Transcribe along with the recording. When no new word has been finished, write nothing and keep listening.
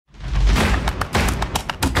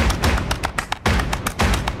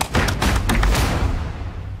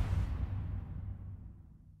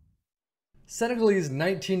Senegalese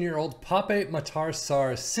 19-year-old Pape Matar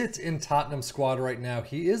Sarr sits in Tottenham squad right now.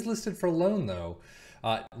 He is listed for loan though.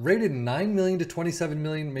 Rated 9 million to 27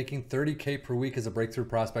 million, making 30K per week as a breakthrough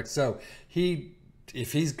prospect. So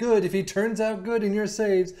if he's good, if he turns out good in your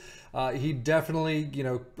saves, he definitely,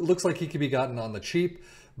 looks like he could be gotten on the cheap.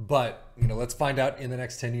 But, let's find out in the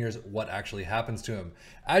next 10 years what actually happens to him.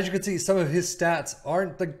 As you can see, some of his stats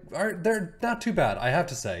they're not too bad, I have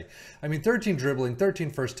to say. 13 dribbling, 13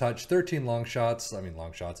 first touch, 13 long shots,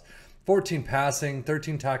 14 passing,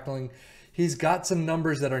 13 tackling. He's got some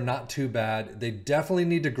numbers that are not too bad. They definitely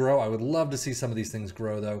need to grow. I would love to see some of these things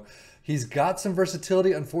grow though. He's got some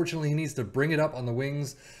versatility. Unfortunately, he needs to bring it up on the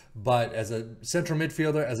wings. But as a central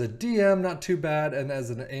midfielder, as a DM, not too bad. And as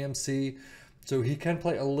an AMC, so he can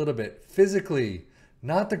play a little bit. Physically,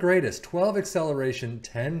 not the greatest. 12 acceleration,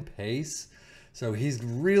 10 pace. So he's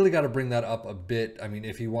really got to bring that up a bit.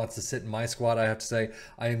 If he wants to sit in my squad, I have to say,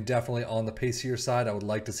 I am definitely on the pacier side. I would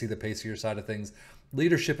like to see the pacier side of things.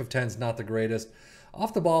 Leadership of 10s, not the greatest.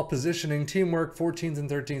 Off the ball, positioning, teamwork, 14s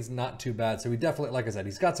and 13s, not too bad. So he definitely, like I said,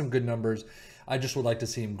 he's got some good numbers. I just would like to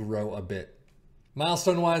see him grow a bit.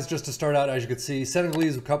 Milestone-wise, just to start out, as you can see,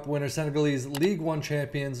 Senegalese Cup winner, Senegalese League One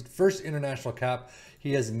champions, first international cap.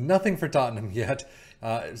 He has nothing for Tottenham yet.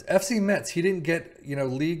 FC Metz, he didn't get,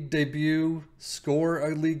 league debut, score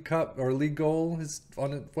a League Cup or League goal is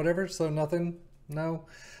on it, whatever, so nothing, no.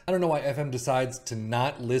 I don't know why FM decides to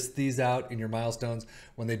not list these out in your milestones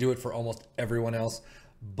when they do it for almost everyone else.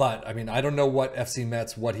 But, I don't know what FC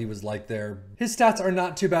Metz, what he was like there. His stats are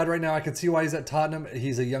not too bad right now. I can see why he's at Tottenham.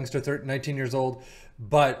 He's a youngster, 19 years old.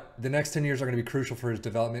 But the next 10 years are going to be crucial for his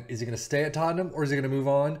development. Is he going to stay at Tottenham or is he going to move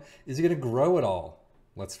on? Is he going to grow at all?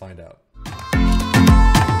 Let's find out.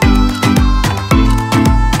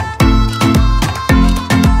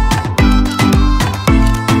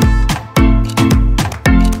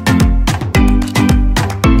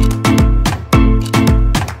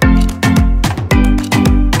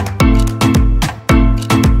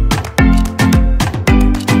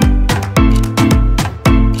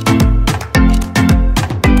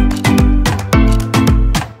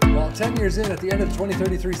 In at the end of the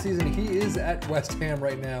 2033 season, he is at West Ham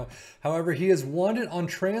right now. However, he is wanted on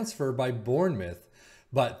transfer by Bournemouth,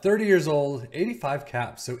 but 30 years old, 85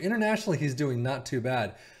 caps. So internationally, he's doing not too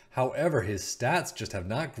bad. However, his stats just have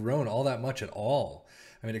not grown all that much at all.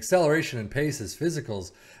 Acceleration and pace, his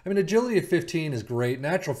physicals. Agility of 15 is great.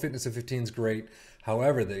 Natural fitness of 15 is great.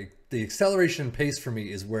 However, the acceleration and pace for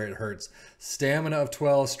me is where it hurts. Stamina of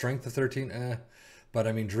 12, strength of 13, But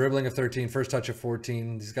dribbling of 13, first touch of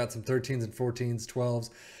 14. He's got some 13s and 14s, 12s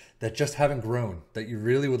that just haven't grown, that you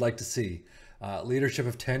really would like to see. Leadership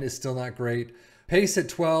of 10 is still not great. Pace at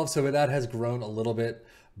 12, so that has grown a little bit.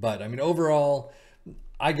 But overall,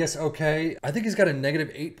 I guess okay. I think he's got a negative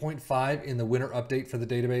 8.5 in the winter update for the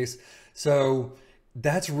database. So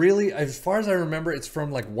that's really, as far as I remember, it's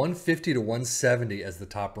from like 150 to 170 as the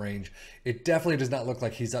top range. It definitely does not look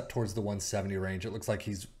like he's up towards the 170 range. It looks like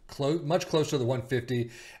he's much closer to the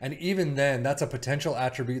 150. And even then, that's a potential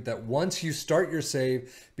attribute that once you start your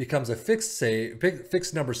save becomes a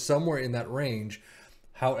fixed number somewhere in that range.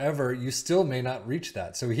 However, you still may not reach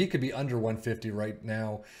that. So he could be under 150 right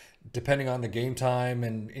now, depending on the game time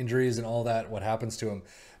and injuries and all that, what happens to him.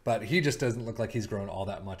 But he just doesn't look like he's grown all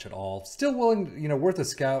that much at all. Still willing, worth a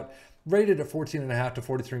scout. Rated at 14.5 to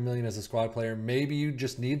 43 million as a squad player. Maybe you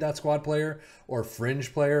just need that squad player or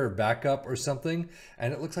fringe player or backup or something.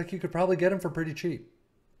 And it looks like you could probably get him for pretty cheap.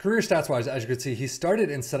 Career stats wise, as you can see, he started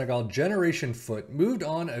in Senegal, generation foot, moved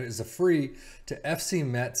on as a free to FC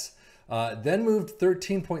Metz, then moved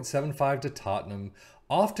 13.75 to Tottenham,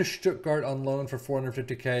 off to Stuttgart on loan for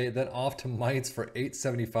 450K, then off to Mainz for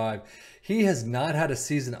 875. He has not had a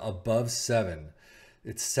season above 7.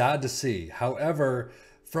 It's sad to see. However,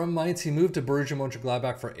 from Mainz, he moved to Borussia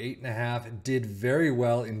Mönchengladbach for 8.5. Did very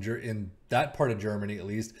well in that part of Germany, at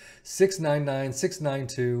least. 699,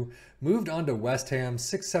 692. Moved on to West Ham.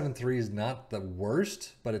 673 is not the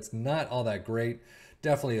worst, but it's not all that great.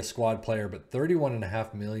 Definitely a squad player, but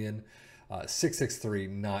 31.5 million. 663,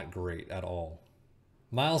 not great at all.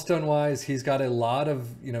 Milestone-wise, he's got a lot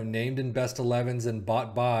of, named in best 11s and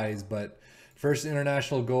bought buys, but first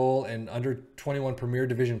international goal and under 21 Premier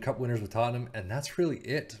Division Cup winners with Tottenham, and that's really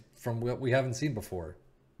it from what we haven't seen before.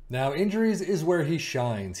 Now, injuries is where he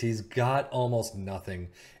shines. He's got almost nothing.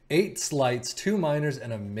 8 slights, 2 minors,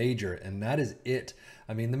 and a major, and that is it.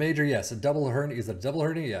 The major, yes, a double hernia. Is it a double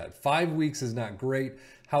hernia? Yeah, 5 weeks is not great.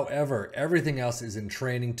 However, everything else is in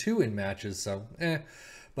training, 2 in matches, so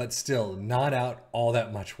but still not out all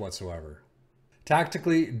that much whatsoever.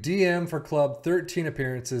 Tactically, DM for club, 13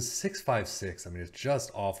 appearances, 6.56. I mean, it's just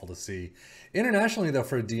awful to see. Internationally, though,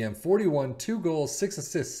 for a DM, 41, 2 goals, 6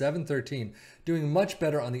 assists, 7.13. Doing much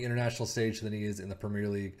better on the international stage than he is in the Premier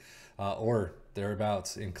League or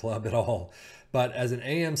thereabouts in club at all. But as an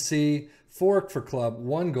AMC, 4 for club,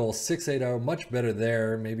 1 goal, 6.80. Much better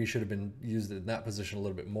there. Maybe he should have been used in that position a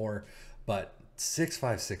little bit more. But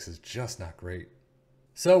 6.56 is just not great.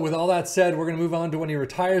 So with all that said, we're going to move on to when he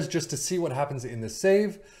retires just to see what happens in this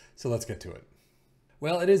save. So let's get to it.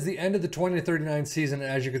 Well, it is the end of the 20-39 season, and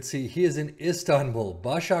as you can see, he is in Istanbul.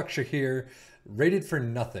 Başakşehir, rated for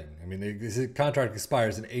nothing. I mean, his contract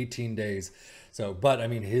expires in 18 days. So, but I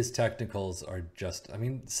mean, his technicals are just, I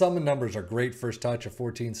mean, some numbers are great. First touch of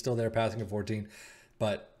 14, still there, passing of 14,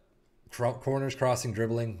 but corners, crossing,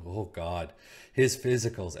 dribbling, oh God. His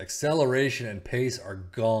physicals, acceleration, and pace are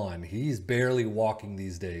gone. He's barely walking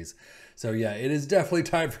these days. So yeah, it is definitely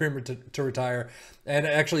time for him to retire. And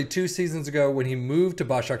actually 2 seasons ago when he moved to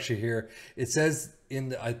Başakşehir, it says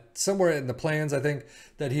in somewhere in the plans, I think,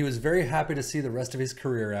 that he was very happy to see the rest of his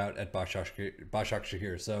career out at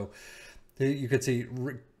Başakşehir. So you could see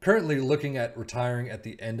currently looking at retiring at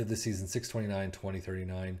the end of the season, 6/29,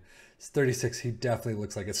 2039. 36, he definitely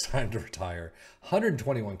looks like it's time to retire.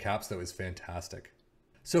 121 caps, though, is fantastic.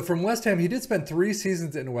 So from West Ham, he did spend 3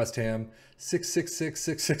 seasons in West Ham. 6.66,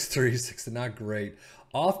 6.63, 6, not great.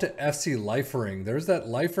 Off to FC Liefering. There's that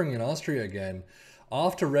Liefering in Austria again.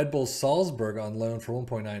 Off to Red Bull Salzburg on loan for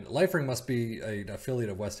 1.9. Liefering must be an affiliate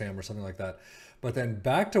of West Ham or something like that. But then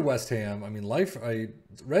back to West Ham. I mean,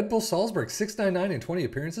 Red Bull Salzburg, 6.99 in 20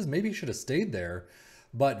 appearances. Maybe he should have stayed there.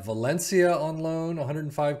 But Valencia on loan,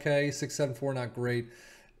 105K, 6.74, not great.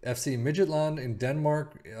 FC Midtjylland in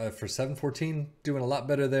Denmark for 7.14, doing a lot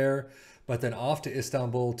better there. But then off to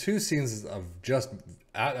Istanbul, 2 seasons of just,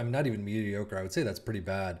 I'm not even mediocre. I would say that's pretty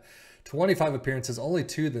bad. 25 appearances, only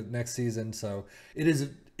 2 the next season. So it is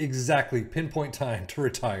exactly pinpoint time to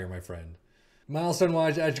retire, my friend.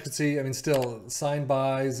 Milestone-wise, as you can see, I mean, still signed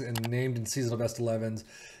buys and named in seasonal best 11s.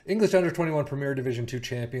 English Under-21 Premier Division 2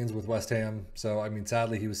 champions with West Ham. So, I mean,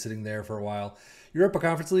 sadly, he was sitting there for a while. Europa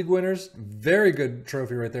Conference League winners. Very good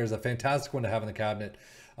trophy right there. It's a fantastic one to have in the cabinet.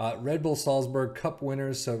 Red Bull Salzburg Cup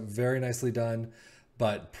winners, so very nicely done.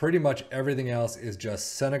 But pretty much everything else is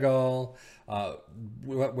just Senegal,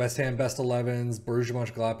 West Ham best 11s, Borussia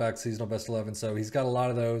Mönchengladbach seasonal best 11. So he's got a lot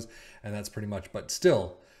of those, and that's pretty much. But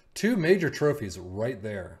still, 2 major trophies right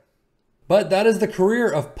there. But that is the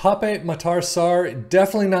career of Pape Matar Sarr.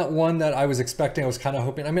 Definitely not one that I was expecting. I was kind of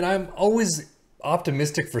hoping. I mean, I'm always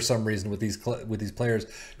optimistic for some reason with these players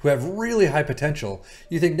who have really high potential.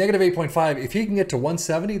 You think negative 8.5, if he can get to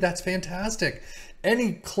 170, that's fantastic.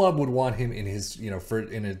 Any club would want him in his,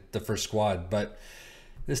 the first squad. But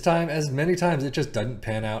this time, as many times, it just doesn't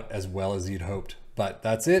pan out as well as you'd hoped. But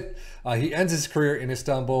that's it. He ends his career in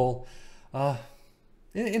Istanbul.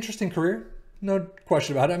 Interesting career. No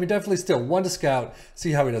question about it. I mean, definitely still one to scout,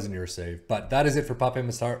 see how he does in your save. But that is it for Pape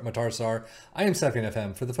Matar Sarr. I am Sefian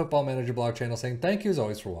FM for the Football Manager blog channel saying thank you as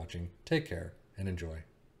always for watching. Take care and enjoy.